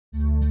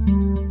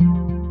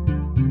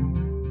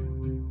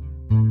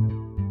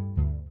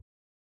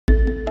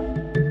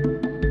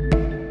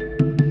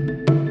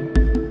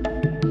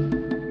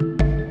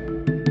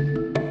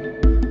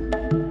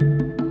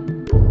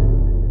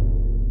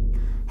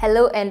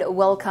Hello and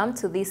welcome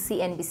to this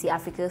CNBC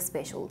Africa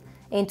special.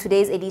 In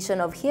today's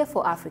edition of Here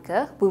for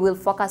Africa, we will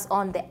focus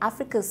on the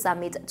Africa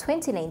Summit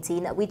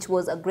 2019, which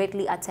was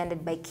greatly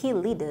attended by key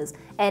leaders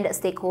and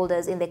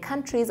stakeholders in the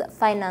country's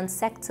finance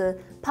sector,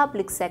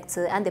 public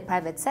sector, and the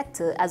private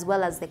sector, as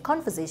well as the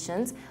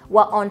conversations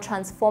were on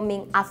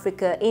transforming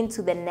Africa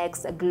into the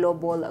next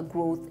global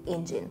growth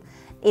engine.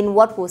 In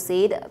what was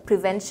said,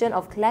 prevention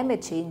of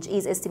climate change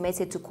is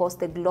estimated to cost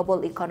the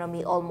global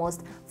economy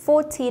almost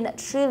 $14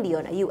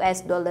 trillion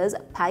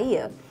per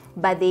year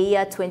by the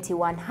year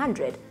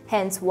 2100,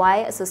 hence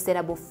why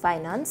sustainable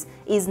finance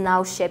is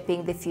now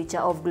shaping the future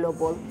of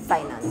global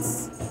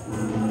finance.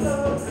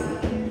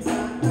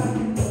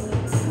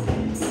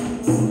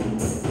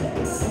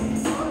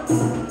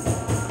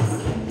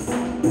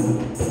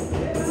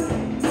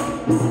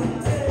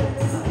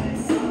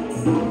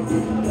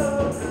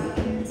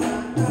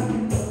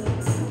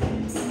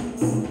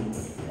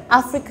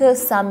 Africa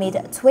Summit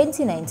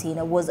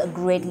 2019 was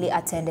greatly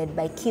attended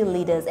by key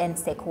leaders and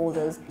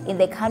stakeholders in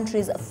the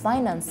country's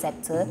finance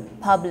sector,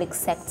 public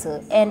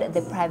sector, and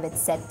the private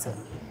sector.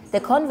 The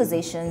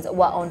conversations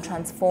were on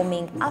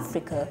transforming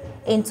Africa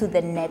into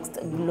the next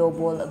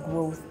global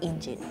growth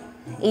engine.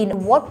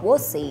 In what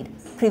was said,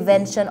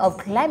 prevention of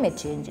climate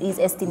change is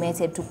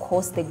estimated to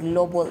cost the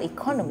global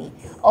economy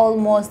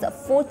almost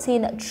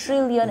 $14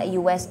 trillion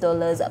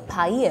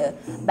per year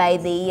by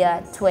the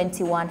year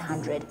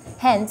 2100.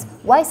 Hence,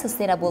 why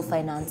sustainable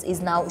finance is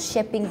now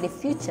shaping the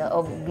future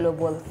of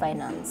global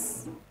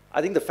finance.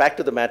 I think the fact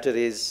of the matter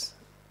is,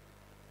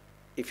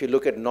 if you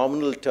look at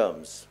nominal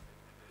terms,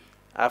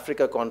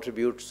 Africa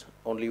contributes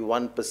only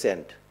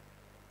 1%.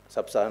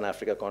 Sub-Saharan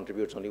Africa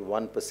contributes only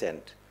 1%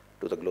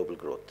 to the global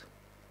growth.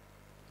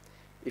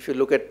 If you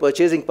look at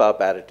purchasing power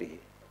parity,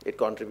 it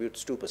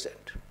contributes 2%.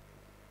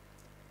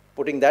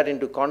 Putting that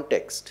into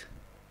context,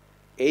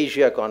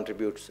 Asia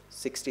contributes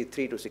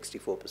 63 to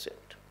 64%.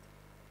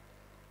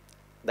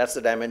 That's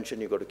the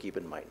dimension you've got to keep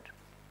in mind.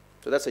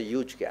 So that's a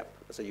huge gap.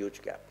 That's a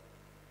huge gap.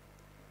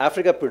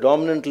 Africa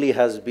predominantly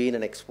has been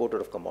an exporter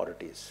of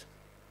commodities.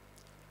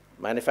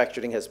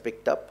 Manufacturing has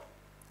picked up,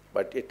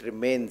 but it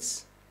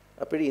remains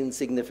a pretty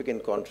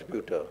insignificant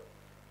contributor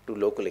to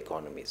local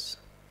economies.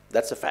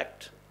 That's a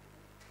fact.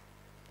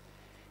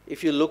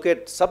 If you look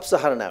at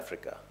sub-Saharan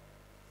Africa,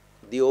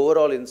 the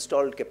overall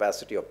installed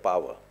capacity of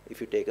power,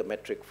 if you take a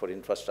metric for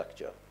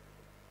infrastructure,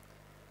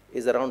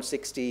 is around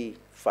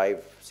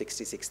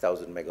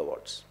 66,000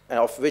 megawatts, and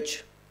of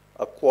which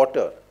a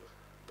quarter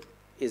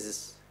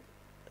is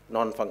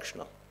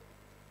non-functional.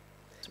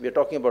 So we're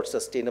talking about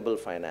sustainable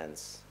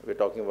finance. We're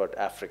talking about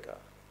Africa.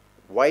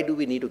 Why do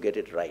we need to get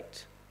it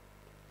right?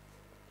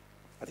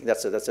 I think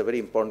that's a very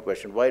important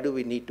question. Why do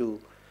we need to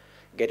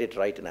get it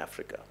right in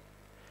Africa?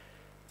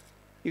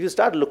 If you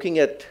start looking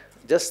at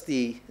just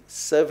the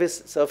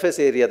surface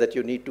area that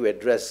you need to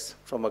address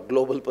from a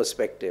global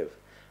perspective,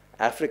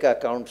 Africa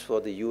accounts for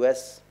the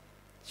US,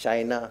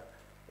 China,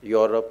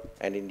 Europe,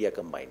 and India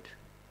combined.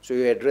 So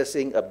you're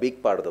addressing a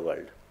big part of the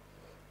world.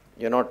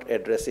 You're not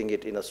addressing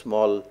it in a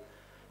small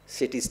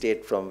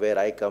city-state from where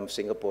I come,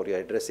 Singapore. You're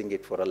addressing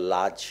it for a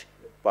large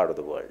part of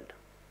the world.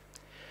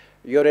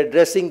 You're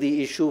addressing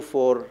the issue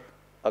for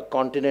a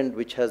continent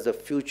which has the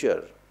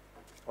future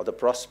or the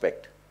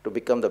prospect to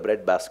become the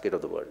breadbasket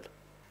of the world.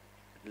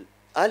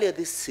 Earlier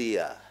this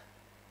year,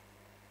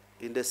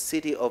 in the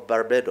city of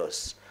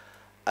Barbados,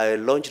 I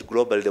launched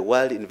globally the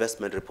World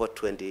Investment Report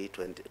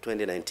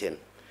 2019.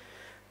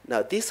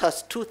 Now, this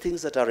has two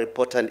things that are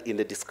important in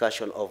the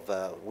discussion of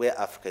where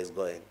Africa is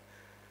going.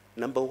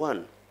 Number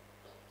one,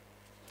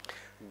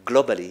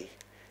 globally,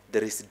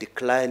 there is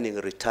declining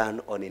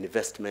return on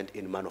investment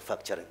in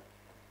manufacturing.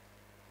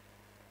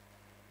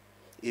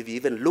 If you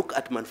even look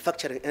at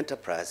manufacturing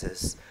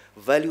enterprises,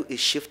 value is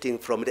shifting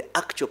from the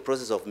actual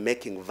process of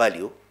making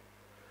value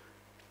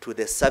to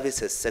the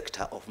services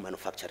sector of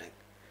manufacturing.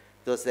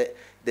 Those the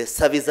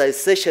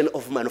servicization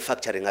of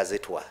manufacturing, as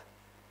it were.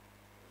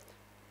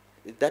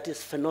 That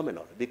is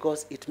phenomenal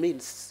because it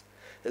means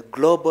a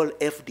global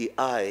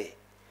FDI,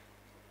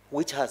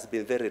 which has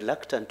been very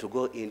reluctant to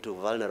go into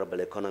vulnerable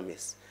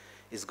economies,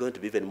 is going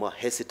to be even more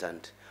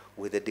hesitant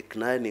with the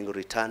declining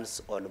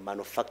returns on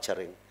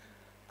manufacturing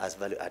as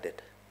value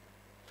added.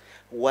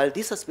 While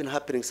this has been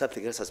happening,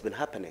 something else has been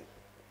happening.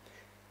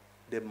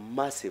 The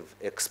massive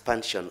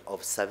expansion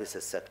of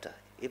services sector,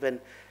 even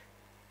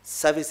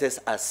services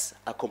as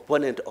a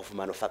component of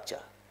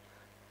manufacture,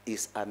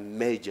 is a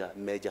major,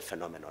 major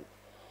phenomenon.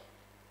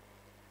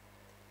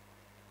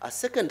 A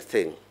second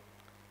thing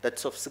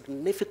that's of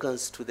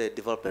significance to the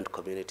development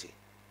community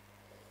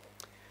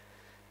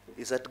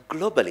is that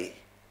globally,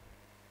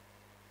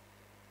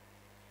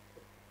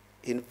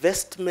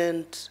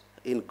 investment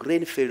in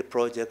greenfield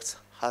projects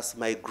has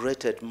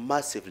migrated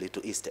massively to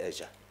East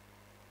Asia.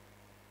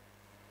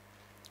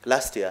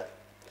 Last year,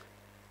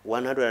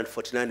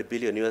 $149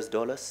 billion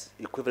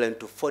equivalent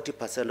to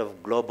 40%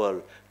 of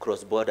global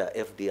cross-border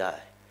FDI,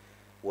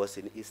 was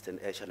in Eastern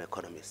Asian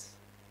economies.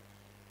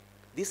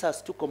 This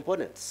has two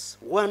components.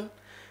 One,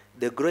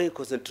 the growing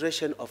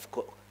concentration of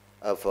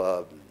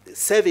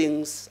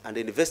savings and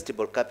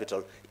investable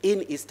capital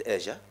in East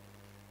Asia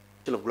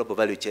of global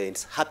value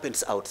chains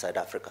happens outside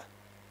Africa.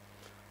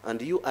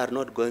 And you are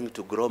not going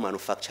to grow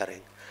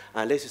manufacturing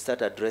unless you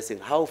start addressing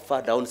how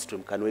far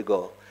downstream can we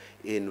go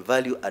in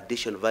value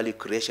addition, value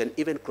creation,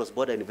 even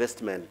cross-border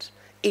investment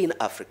in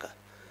Africa.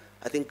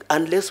 I think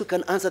unless we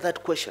can answer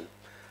that question,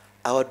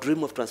 our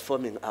dream of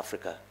transforming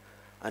Africa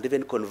and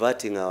even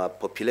converting our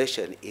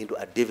population into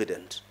a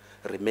dividend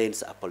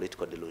remains a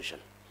political delusion.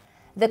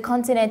 The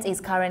continent is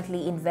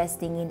currently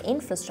investing in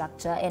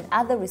infrastructure and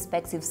other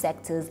respective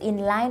sectors in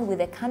line with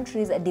the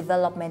country's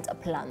development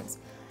plans.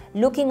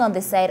 Looking on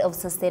the side of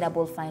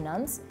sustainable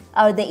finance,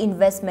 are the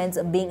investments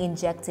being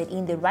injected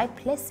in the right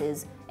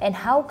places, and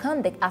how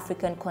can the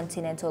African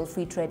Continental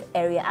Free Trade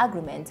Area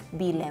Agreement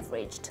be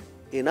leveraged?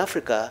 In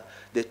Africa,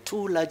 the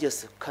two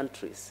largest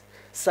countries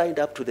signed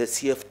up to the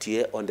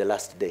CFTA on the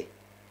last day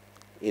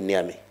in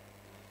Niamey.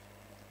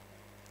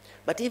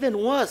 But even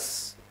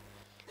worse,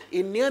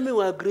 in Niamey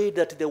we agreed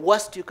that the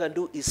worst you can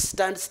do is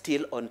stand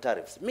still on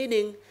tariffs,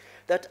 meaning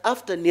that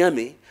after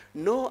Niamey,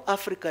 no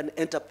African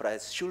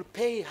enterprise should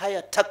pay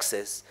higher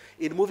taxes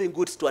in moving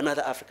goods to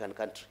another African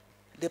country.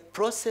 The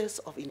process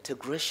of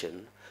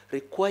integration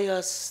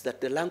requires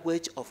that the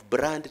language of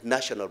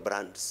national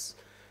brands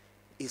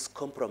is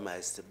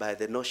compromised by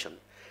the notion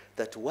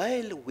that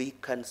while we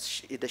can,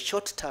 in the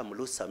short term,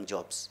 lose some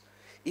jobs,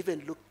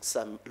 even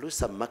lose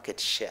some market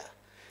share,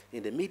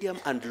 in the medium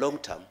and long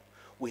term,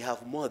 we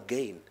have more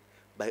gain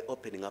by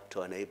opening up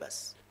to our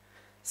neighbors.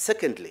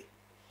 Secondly,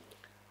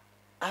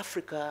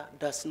 Africa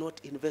does not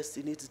invest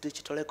in its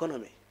digital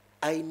economy.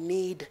 I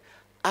need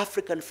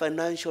African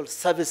financial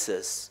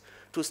services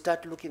to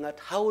start looking at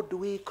how do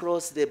we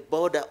cross the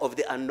border of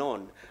the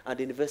unknown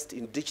and invest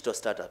in digital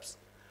startups.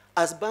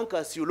 As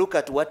bankers, you look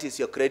at what is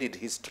your credit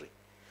history,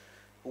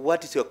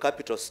 what is your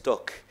capital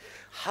stock.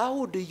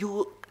 How do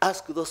you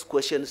ask those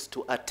questions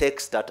to a tech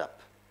startup?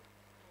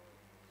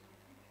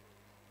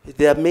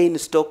 Their main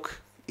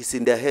stock is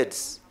in their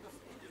heads,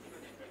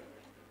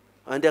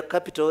 and their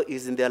capital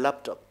is in their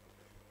laptop.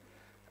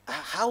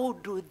 How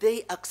do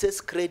they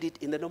access credit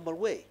in the normal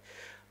way?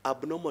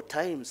 Abnormal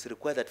times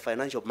require that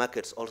financial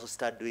markets also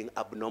start doing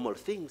abnormal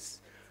things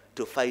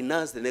to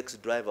finance the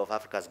next drive of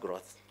Africa's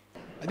growth.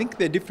 I think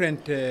there are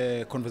different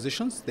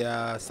conversations. There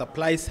are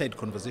supply-side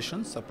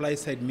conversations.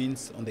 Supply-side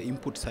means on the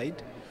input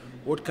side.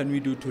 What can we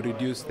do to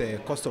reduce the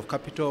cost of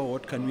capital?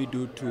 What can we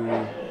do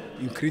to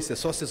increase the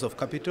sources of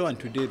capital? And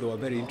today there were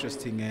very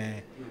interesting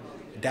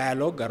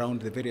dialogue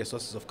around the various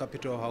sources of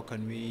capital. How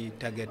can we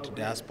target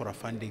diaspora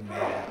funding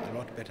a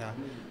lot better?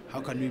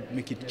 How can we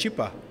make it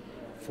cheaper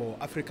for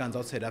Africans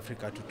outside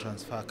Africa to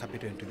transfer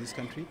capital into this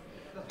country?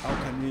 How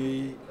can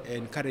we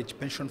encourage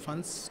pension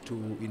funds to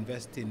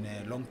invest in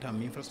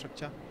long-term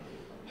infrastructure?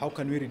 How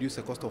can we reduce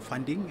the cost of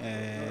funding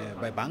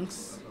by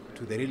banks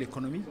to the real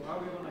economy?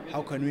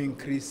 How can we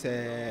increase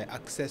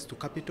access to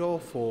capital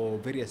for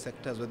various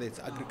sectors, whether it's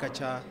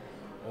agriculture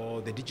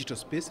or the digital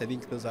space? I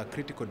think those are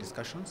critical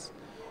discussions.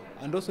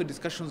 And also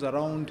discussions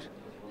around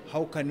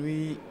how can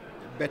we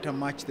better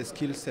match the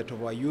skill set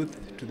of our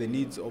youth to the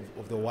needs of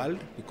the world,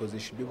 because they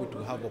should be able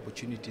to have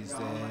opportunities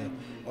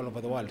all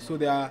over the world. So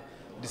there are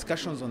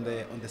discussions on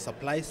the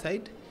supply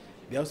side.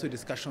 There are also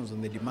discussions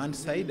on the demand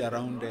side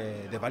around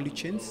the value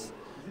chains.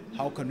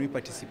 How can we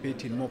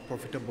participate in more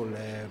profitable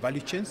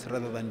value chains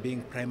rather than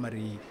being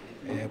primary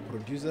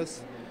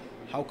producers?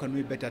 How can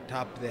we better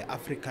tap the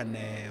African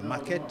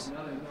market?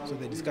 So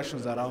the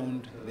discussions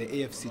around the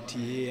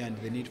AfCFTA and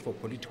the need for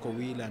political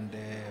will and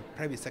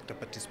private sector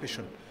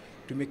participation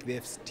to make the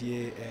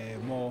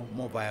FCFTA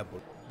more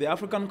viable. The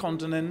African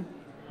continent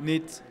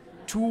needs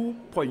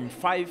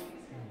 2.5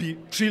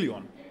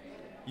 trillion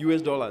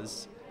US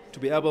dollars to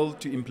be able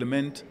to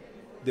implement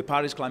the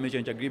Paris Climate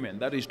Change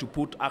Agreement. That is to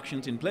put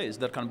actions in place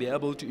that can be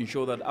able to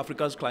ensure that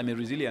Africa's climate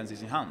resilience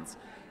is enhanced.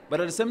 But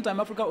at the same time,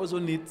 Africa also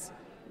needs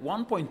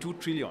 1.2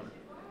 trillion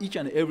each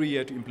and every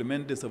year to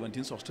implement the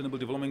 17 Sustainable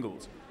Development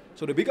Goals.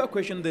 So the bigger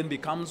question then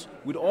becomes,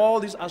 with all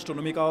these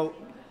astronomical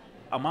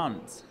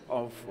amounts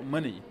of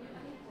money,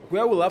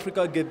 where will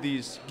Africa get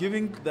these,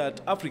 given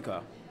that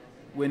Africa,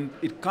 when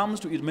it comes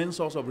to its main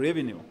source of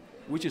revenue,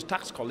 which is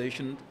tax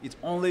collection, it's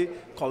only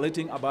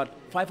collecting about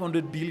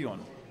 500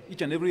 billion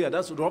each and every year.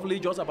 That's roughly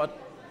just about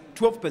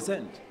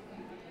 12%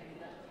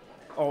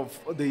 of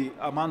the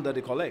amount that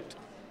they collect.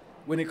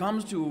 When it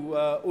comes to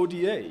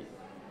ODA,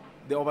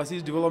 the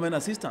Overseas Development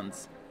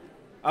Assistance,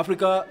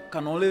 Africa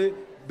can only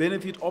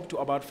benefit up to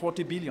about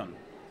 40 billion.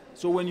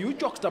 So when you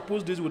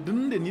juxtapose this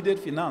within the needed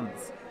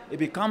finance, it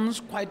becomes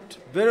quite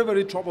very,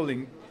 very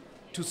troubling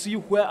to see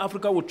where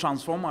Africa would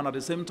transform and at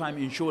the same time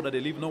ensure that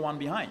they leave no one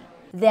behind.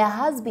 There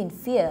has been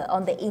fear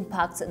on the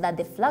impact that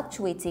the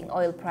fluctuating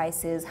oil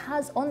prices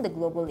has on the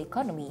global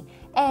economy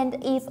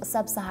and if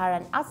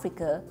sub-Saharan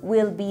Africa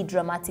will be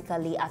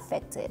dramatically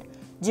affected.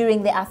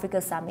 During the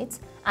Africa Summit,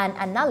 an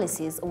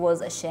analysis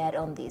was shared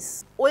on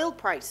this. Oil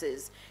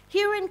prices.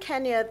 Here in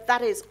Kenya,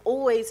 that is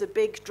always a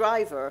big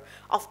driver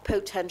of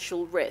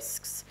potential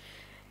risks.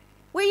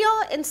 We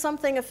are in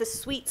something of a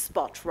sweet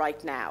spot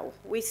right now.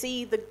 We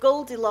see the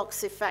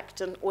Goldilocks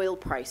effect on oil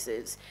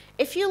prices.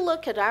 If you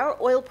look at our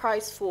oil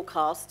price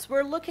forecasts,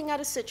 we're looking at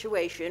a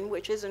situation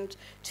which isn't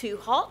too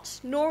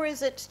hot, nor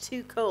is it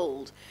too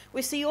cold.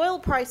 We see oil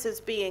prices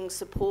being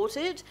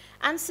supported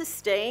and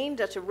sustained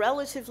at a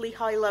relatively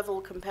high level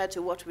compared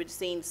to what we'd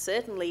seen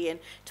certainly in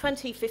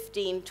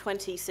 2015,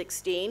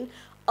 2016,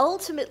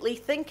 ultimately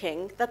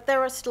thinking that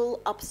there are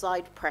still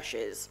upside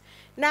pressures.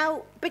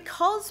 Now,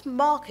 because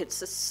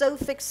markets are so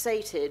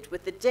fixated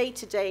with the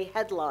day-to-day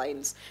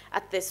headlines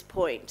at this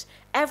point,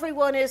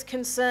 everyone is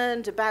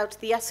concerned about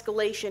the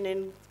escalation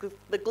in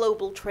the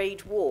global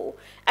trade war.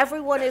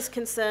 Everyone is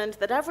concerned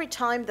that every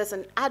time there's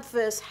an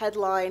adverse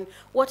headline,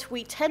 what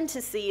we tend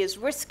to see is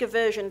risk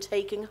aversion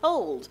taking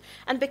hold.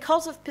 And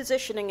because of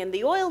positioning in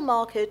the oil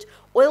market,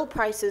 oil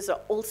prices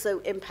are also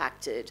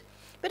impacted.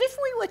 But if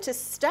we were to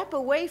step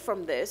away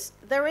from this,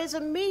 there is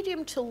a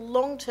medium to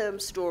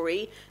long-term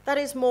story that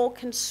is more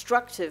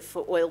constructive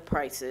for oil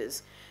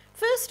prices.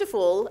 First of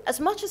all, as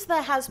much as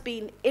there has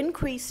been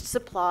increased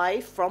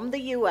supply from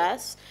the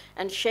US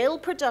and shale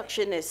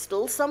production is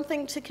still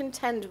something to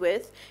contend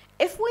with,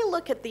 if we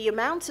look at the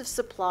amount of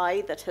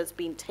supply that has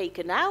been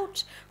taken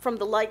out from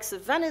the likes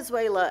of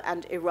Venezuela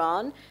and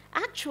Iran,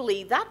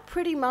 actually that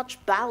pretty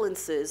much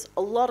balances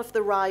a lot of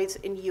the rise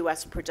in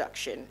US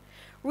production.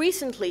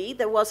 Recently,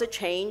 there was a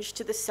change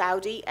to the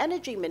Saudi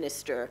energy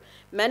minister.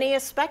 Many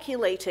are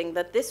speculating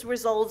that this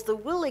resolves the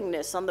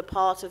willingness on the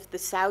part of the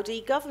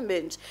Saudi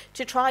government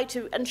to try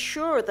to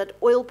ensure that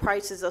oil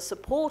prices are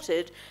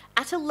supported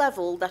at a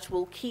level that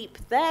will keep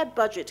their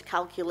budget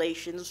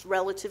calculations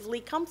relatively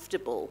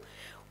comfortable.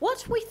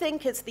 What we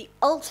think is the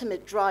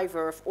ultimate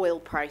driver of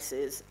oil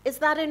prices is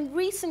that in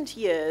recent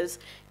years,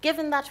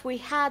 given that we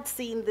had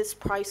seen this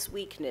price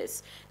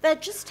weakness, there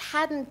just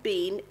hadn't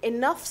been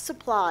enough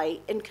supply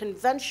in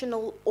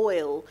conventional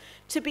oil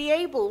to be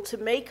able to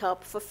make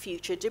up for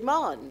future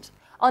demand.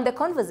 On the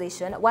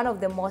conversation, one of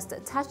the most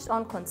touched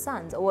on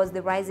concerns was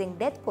the rising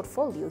debt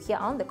portfolio here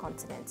on the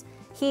continent.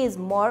 He is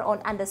more on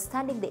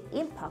understanding the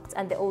impact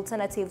and the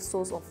alternative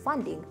source of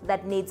funding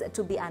that needs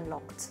to be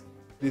unlocked.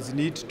 There's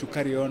need to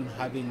carry on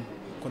having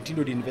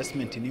continued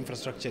investment in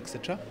infrastructure,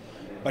 etc.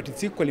 But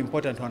it's equally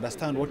important to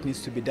understand what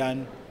needs to be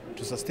done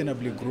to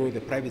sustainably grow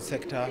the private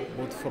sector,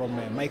 both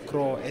from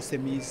micro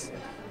SMEs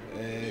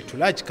to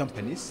large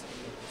companies,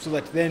 so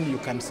that then you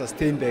can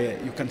sustain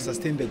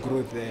the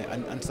growth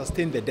and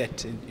sustain the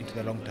debt into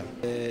the long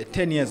term.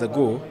 10 years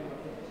ago,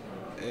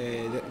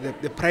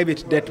 the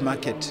private debt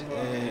market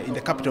in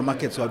the capital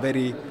markets were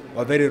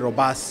very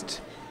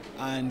robust.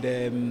 And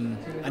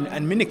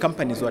many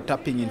companies were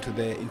tapping into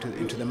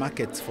the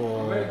markets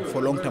for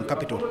long-term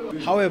capital.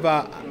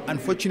 However,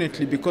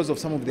 unfortunately, because of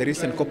some of the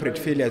recent corporate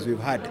failures we've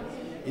had,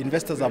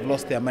 investors have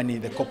lost their money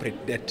in the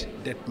corporate debt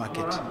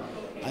market,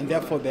 and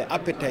therefore the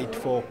appetite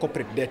for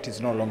corporate debt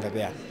is no longer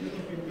there.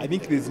 I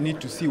think there's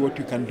need to see what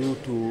we can do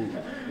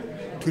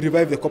to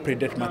revive the corporate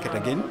debt market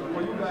again,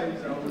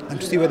 and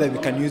to see whether we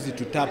can use it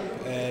to tap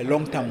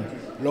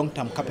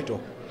long-term capital.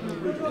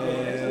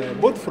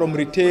 Both from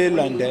retail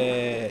and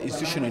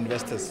institutional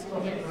investors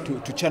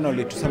to channel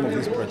it to some of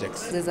these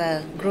projects. There's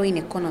a growing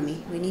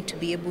economy. We need to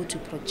be able to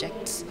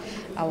project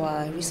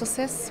our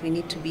resources. We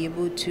need to be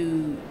able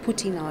to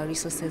put in our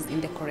resources in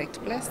the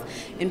correct place.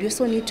 And we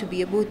also need to be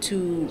able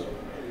to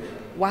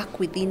work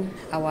within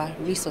our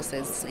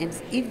resources. And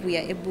if we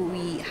are able,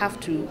 we have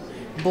to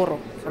borrow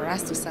for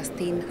us to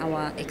sustain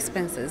our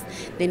expenses,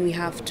 then we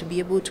have to be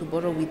able to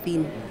borrow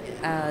within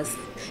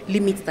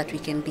limits that we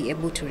can be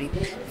able to reap.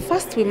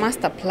 First, we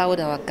must applaud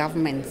our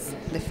governments.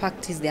 The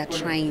fact is they are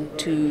trying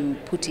to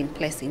put in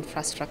place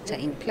infrastructure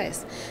in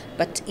place.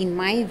 But in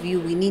my view,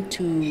 we need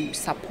to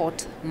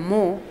support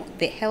more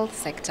the health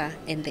sector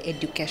and the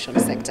education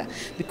sector,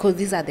 because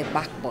these are the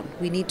backbone.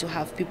 We need to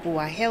have people who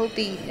are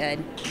healthy,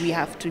 and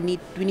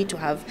we need to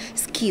have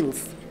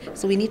skills.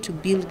 So we need to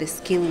build the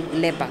skill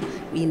labor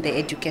in the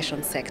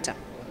education sector.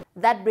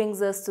 That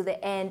brings us to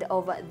the end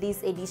of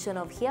this edition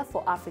of Here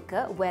for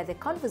Africa, where the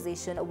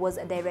conversation was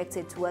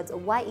directed towards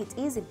why it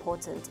is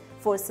important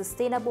for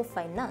sustainable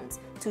finance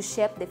to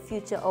shape the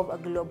future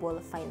of global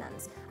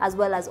finance, as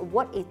well as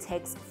what it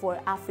takes for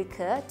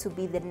Africa to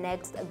be the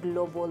next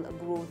global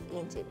growth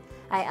engine.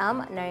 I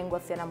am Narengwa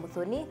Fiona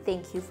Muthoni.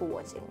 Thank you for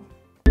watching.